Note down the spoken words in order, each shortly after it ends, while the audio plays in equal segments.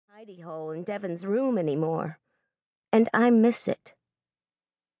hidey hole in Devon's room anymore, and I miss it.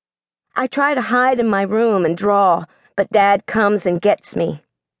 I try to hide in my room and draw, but Dad comes and gets me.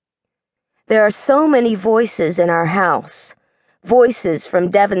 There are so many voices in our house, voices from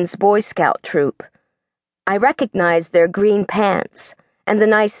Devon's Boy Scout troop. I recognize their green pants and the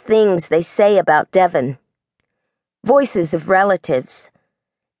nice things they say about Devon. Voices of relatives.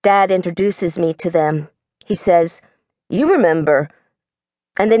 Dad introduces me to them. He says, "You remember,"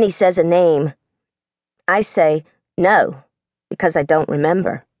 and then he says a name. I say, "No," because I don't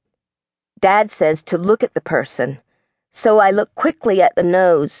remember. Dad says to look at the person, so I look quickly at the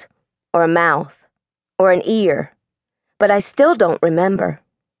nose, or a mouth, or an ear, but I still don't remember.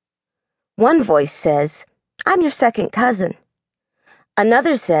 One voice says, "I'm your second cousin."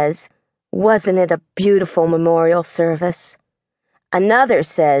 Another says, "Wasn't it a beautiful memorial service?" Another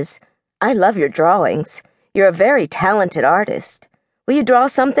says, "I love your drawings. You're a very talented artist. Will you draw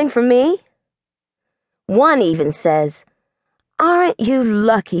something for me?" One even says, "Aren't you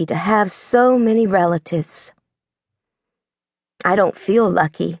lucky to have so many relatives?" I don't feel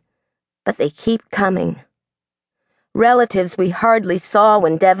lucky, but they keep coming. Relatives we hardly saw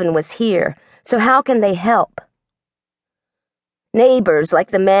when Devon was here, so how can they help? Neighbors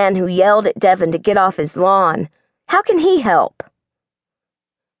like the man who yelled at Devon to get off his lawn, how can he help?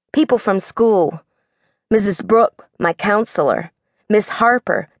 People from school, Mrs. Brooke, my counselor, Miss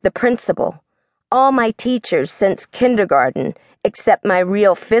Harper, the principal, all my teachers since kindergarten, except my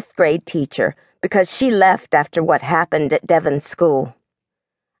real 5th grade teacher, because she left after what happened at Devon's school.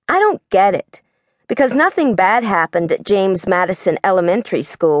 I don't get it, because nothing bad happened at James Madison Elementary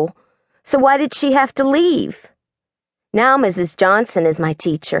School, so why did she have to leave? Now Mrs. Johnson is my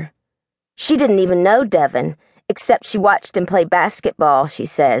teacher. She didn't even know Devon, except she watched him play basketball, she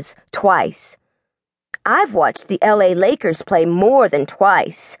says, twice. I've watched the LA Lakers play more than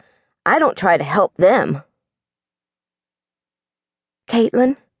twice. I don't try to help them.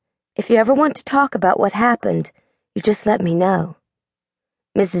 "Caitlin, if you ever want to talk about what happened, you just let me know,"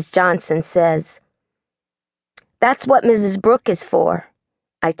 Mrs. Johnson says. "That's what Mrs. Brooke is for,"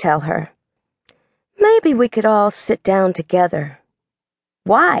 I tell her. "Maybe we could all sit down together."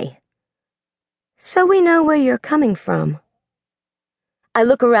 "Why?" "So we know where you're coming from." I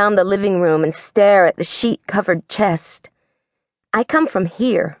look around the living room and stare at the sheet-covered chest. "I come from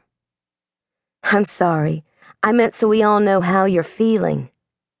here." "I'm sorry. I meant so we all know how you're feeling."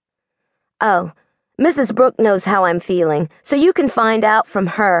 "Oh, Mrs. Brooke knows how I'm feeling, so you can find out from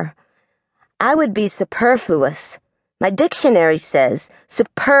her. I would be superfluous. My dictionary says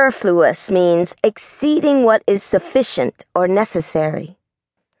superfluous means exceeding what is sufficient or necessary.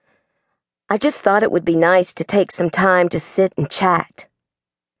 I just thought it would be nice to take some time to sit and chat."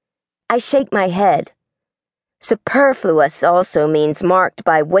 I shake my head. Superfluous also means marked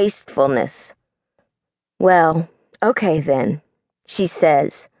by wastefulness. "Well, okay then," she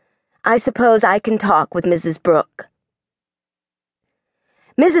says. "I suppose I can talk with Mrs. Brooke."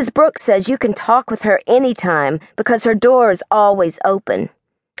 "Mrs. Brooke says you can talk with her anytime because her door is always open,"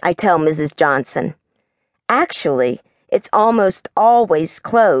 I tell Mrs. Johnson. "Actually, it's almost always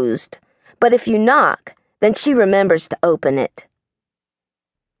closed, but if you knock, then she remembers to open it."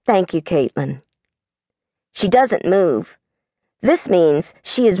 "Thank you, Caitlin." She doesn't move. This means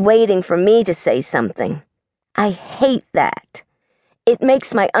she is waiting for me to say something. I hate that. It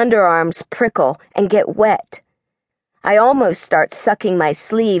makes my underarms prickle and get wet. I almost start sucking my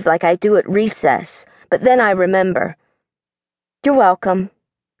sleeve like I do at recess, but then I remember. "You're welcome,"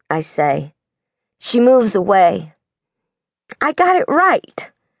 I say. She moves away. I got it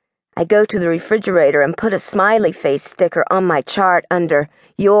right. I go to the refrigerator and put a smiley face sticker on my chart under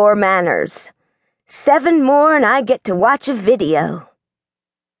Your Manners. 7 more and I get to watch a video.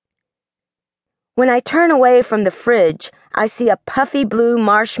 When I turn away from the fridge, I see a puffy blue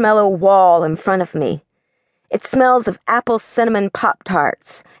marshmallow wall in front of me. It smells of apple cinnamon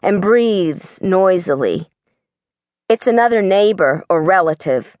Pop-Tarts and breathes noisily. It's another neighbor or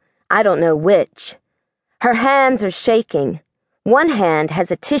relative. I don't know which. Her hands are shaking. One hand has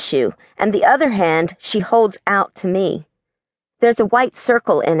a tissue, and the other hand she holds out to me. There's a white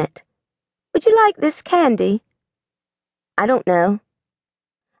circle in it. "Would you like this candy?" I don't know.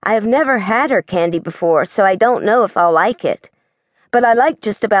 I have never had her candy before, so I don't know if I'll like it. But I like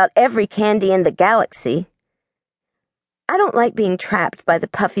just about every candy in the galaxy. I don't like being trapped by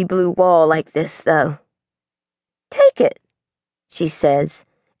the puffy blue wall like this, though. "Take it," she says,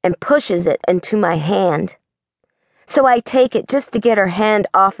 and pushes it into my hand. So I take it just to get her hand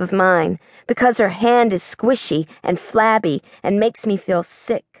off of mine, because her hand is squishy and flabby and makes me feel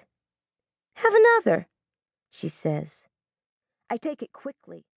sick. "Have another," she says. I take it quickly.